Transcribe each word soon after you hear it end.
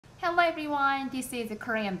Hello everyone, this is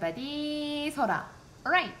Korean buddy Sora.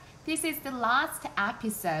 Alright, this is the last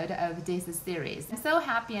episode of this series. I'm so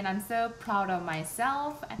happy and I'm so proud of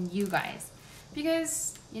myself and you guys.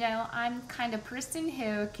 Because, I'm kind of person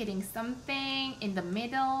who getting something in the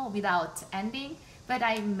middle without ending, but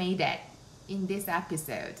I made it in this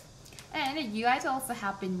episode. And you guys also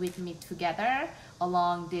have been with me together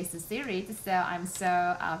along this series, so I'm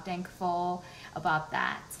so thankful about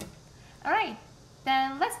that. Alright,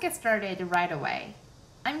 then let's get started right away.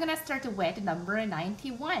 I'm gonna start with number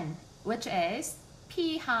 91, which is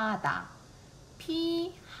피하다.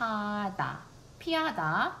 피하다.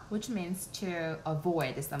 피하다, which means to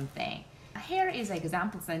avoid something. Here is an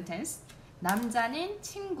example sentence. 남자는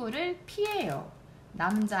친구를 피해요.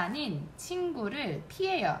 남자는 친구를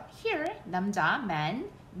피해요. Here, 남자, man,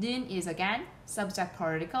 는 is again subject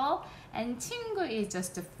particle, and 친구 is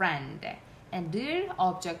just a friend. And 를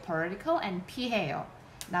object particle and 피해요.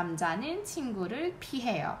 남자는 친구를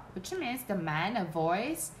피해요, which means the man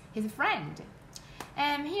avoids his friend.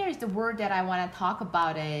 And here is the word that I want to talk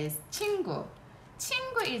about is 친구.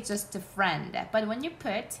 친구 is just a friend, but when you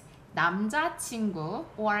put 남자친구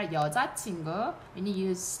or 여자친구, when you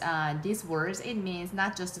use these words, it means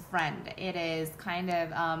not just a friend. It is kind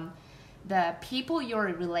of the people your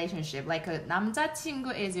relationship. Like a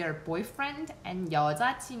남자친구 is your boyfriend and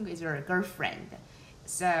여자친구 is your girlfriend.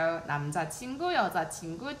 So 남자친구,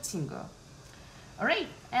 여자친구, 친구. Alright,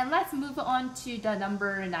 and let's move on to the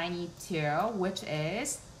number 92, which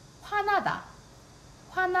is 화나다.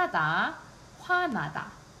 화나다, 화나다,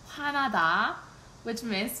 화나다, which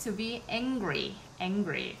means to be angry,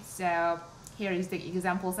 angry. So here is the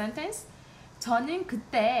example sentence. 저는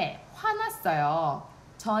그때 화났어요.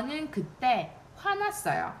 저는 그때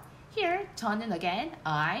화났어요. Here, 저는 again,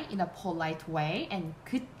 I in a polite way, and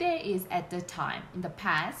그때 is at the time, in the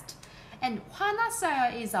past. And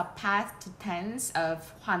화났어요 is a past tense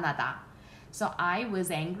of 화나다. So I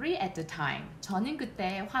was angry at the time. 저는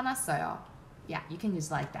그때 화났어요. Yeah, you can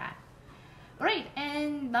use like that. Right,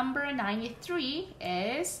 and number 93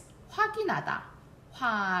 is 확인하다.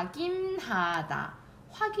 확인하다.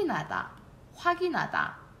 확인하다.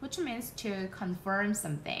 확인하다, which means to confirm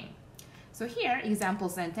something. So here, example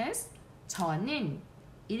sentence. 저는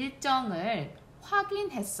일정을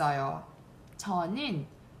확인했어요. 저는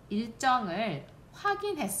일정을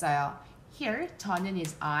확인했어요. Here, 저는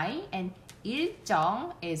is I and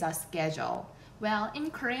일정 is a schedule. Well, in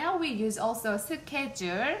Korea, we use also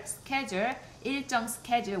schedule, 일정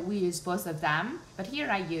schedule, we use both of them. But here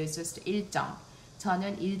I use just 일정.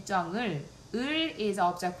 저는 일정을, 을 is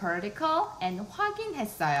object particle, and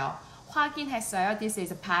확인했어요. 확인했어요, this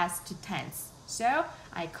is a past tense. So,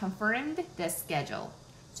 I confirmed the schedule.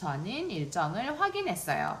 저는 일정을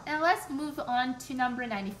확인했어요. And let's move on to number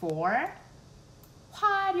 94.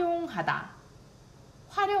 활용하다.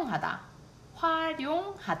 활용하다.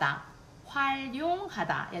 활용하다.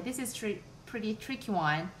 활용하다. Yeah, this is pretty tricky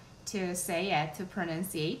one to say it, to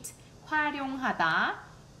pronunciate. 활용하다,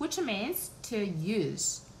 which means to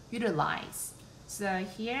use, utilize. So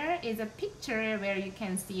here is a picture where you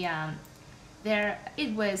can see there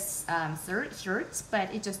it was shirts,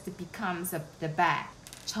 but it just becomes the bag.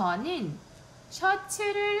 저는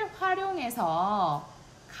셔츠를 활용해서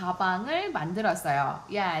가방을 만들었어요.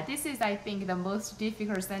 Yeah, this is I think the most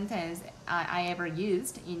difficult sentence I ever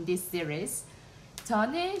used in this series.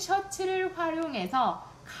 저는 셔츠를 활용해서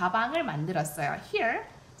가방을 만들었어요. Here,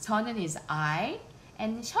 저는 is I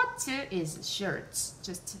and 셔츠 is shirts,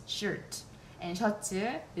 just shirt. And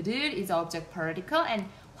셔츠를 is object particle and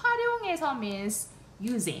활용해서 means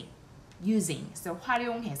using. So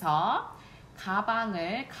활용해서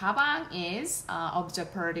가방을, 가방 is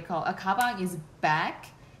object particle. 가방 is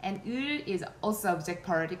bag. And 을 is also object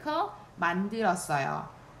particle. 만들었어요.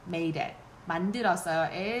 Made it.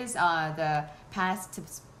 만들었어요 is the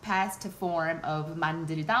past form of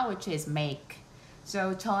만들다, which is make.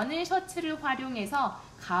 So 저는 셔츠를 활용해서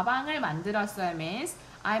가방을 만들었어요 means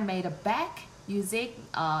I made a bag using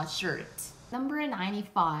a shirt. Number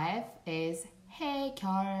 95 is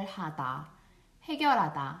해결하다.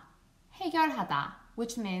 해결하다. 해결하다,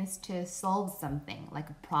 which means to solve something, like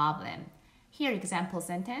a problem. Here, example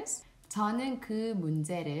sentence. 저는 그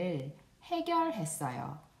문제를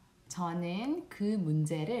해결했어요. 저는 그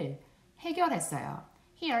문제를 해결했어요.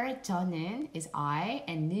 Here, 저는 is I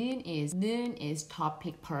and 는 is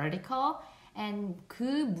topic particle and 그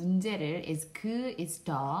문제를 is 그 is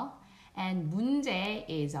the and 문제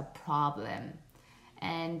is a problem.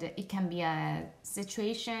 And it can be a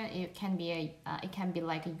situation. It can be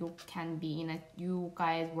like you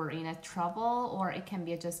guys were in a trouble, or it can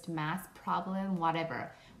be just math problem,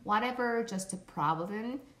 whatever, just a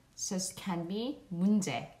problem. So can be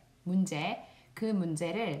문제. 그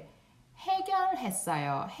문제를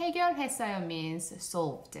해결했어요. 해결했어요 means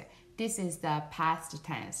solved. This is the past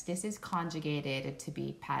tense. This is conjugated to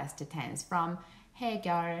be past tense from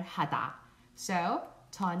해결하다. So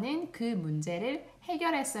저는 그 문제를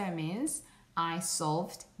해결했어요 means I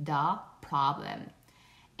solved the problem.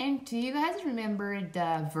 And do you guys remember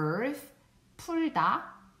the verb 풀다?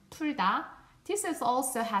 This is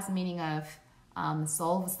also has meaning of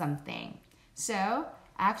solve something. So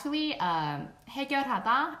actually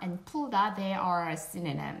해결하다 and 풀다, they are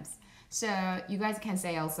synonyms. So you guys can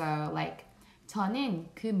say also like 저는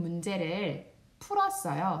그 문제를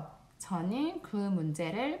풀었어요. 저는 그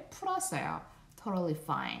문제를 풀었어요. Totally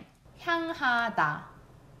fine. 향하다,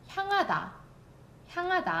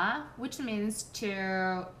 which means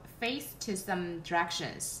to face to some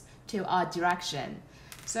directions, to a direction.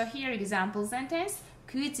 So here example sentence.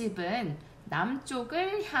 그 집은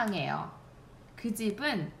남쪽을 향해요. 그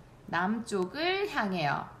집은 남쪽을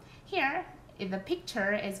향해요. Here, if the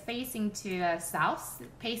picture is facing to the south,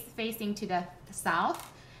 facing to the south.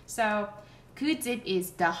 So 그 집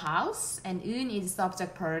is the house, and 은 is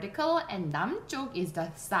subject particle, and 남쪽 is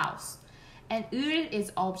the south. And 을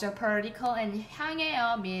is object particle, and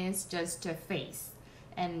향해요 means just to face.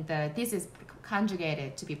 And this is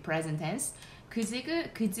conjugated to be present tense. 그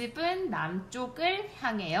집은 남쪽을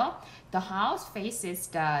향해요. The house faces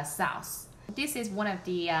the south. This is one of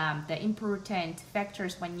the important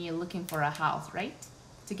factors when you're looking for a house, right?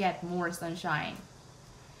 To get more sunshine.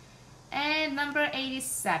 And number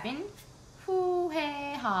 87,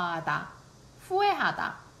 후회하다,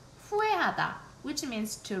 which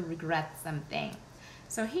means to regret something.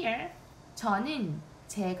 So here, 저는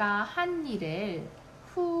제가 한 일을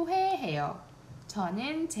후회해요.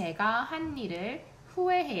 저는 제가 한 일을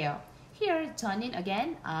후회해요. Here, 저는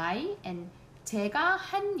again, I, and 제가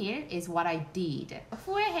한 일 is what I did.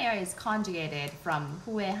 후회해요 is conjugated from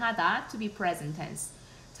후회하다 to be present tense.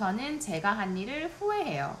 저는 제가 한 일을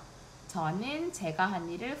후회해요. 저는 제가 한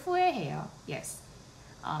일을 후회해요. Yes.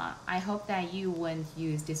 I hope that you won't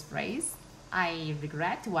use this phrase. I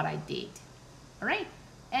regret what I did. Alright.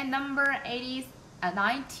 And number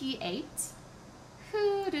 98.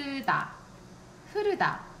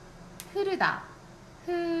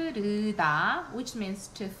 흐르다, which means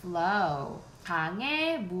to flow.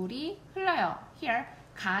 강에 물이 흘러요. Here,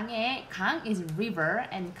 강 is river,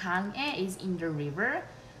 and 강에 is in the river.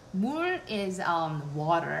 물 is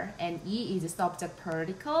water, and 이 is subject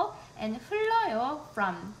particle, and 흘러요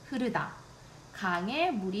from 흐르다.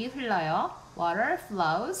 강에 물이 흘러요. Water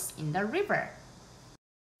flows in the river.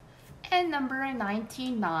 And number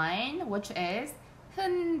 99, which is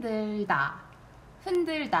흔들다,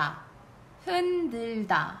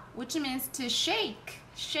 which means to shake.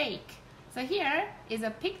 So here is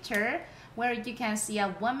a picture where you can see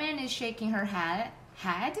a woman is shaking her head,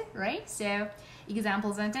 right? So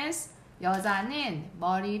example sentence, 여자는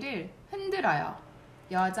머리를 흔들어요.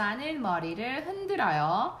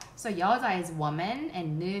 So 여자 is woman,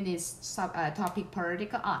 and 는 is topic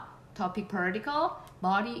particle.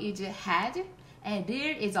 머리 is head, and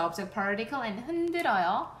를 is object particle, and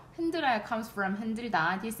흔들어요 comes from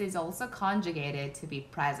흔들다. This is also conjugated to be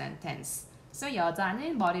present tense. So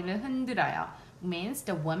여자는 머리를 흔들어요 means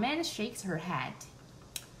the woman shakes her head.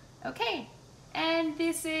 Okay, and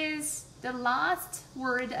this is the last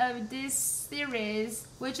word of this series,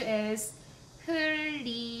 which is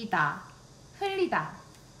흘리다,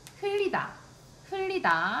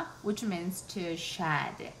 which means to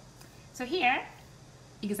shed. So here,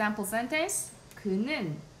 example sentence,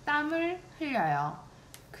 그는 땀을 흘려요.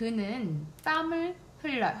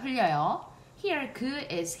 Here, 그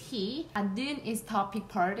is he, and 는 is topic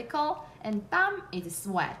particle, and 땀 is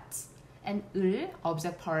sweat. And 을,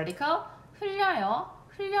 object particle, 흘려요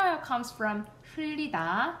comes from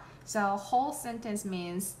흘리다. So whole sentence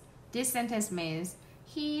means, this sentence means,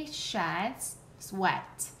 he sheds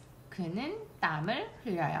sweat. 그는 땀을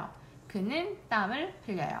흘려요.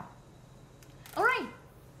 Alright,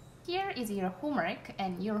 here is your homework,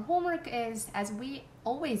 and your homework is, as we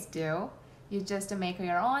always do, you just make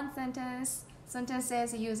your own sentences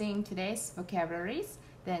using today's vocabularies.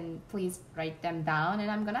 Then please write them down, and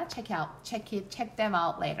I'm gonna check them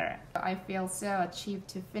out later. I feel so achieved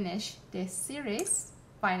to finish this series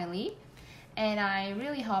finally, and I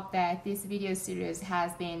really hope that this video series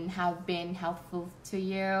have been helpful to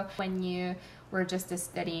you when you were just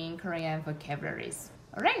studying Korean vocabularies.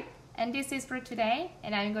 Alright, and this is for today,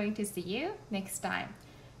 and I'm going to see you next time.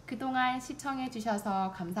 그동안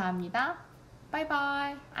시청해주셔서 감사합니다. Bye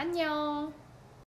bye. 안녕.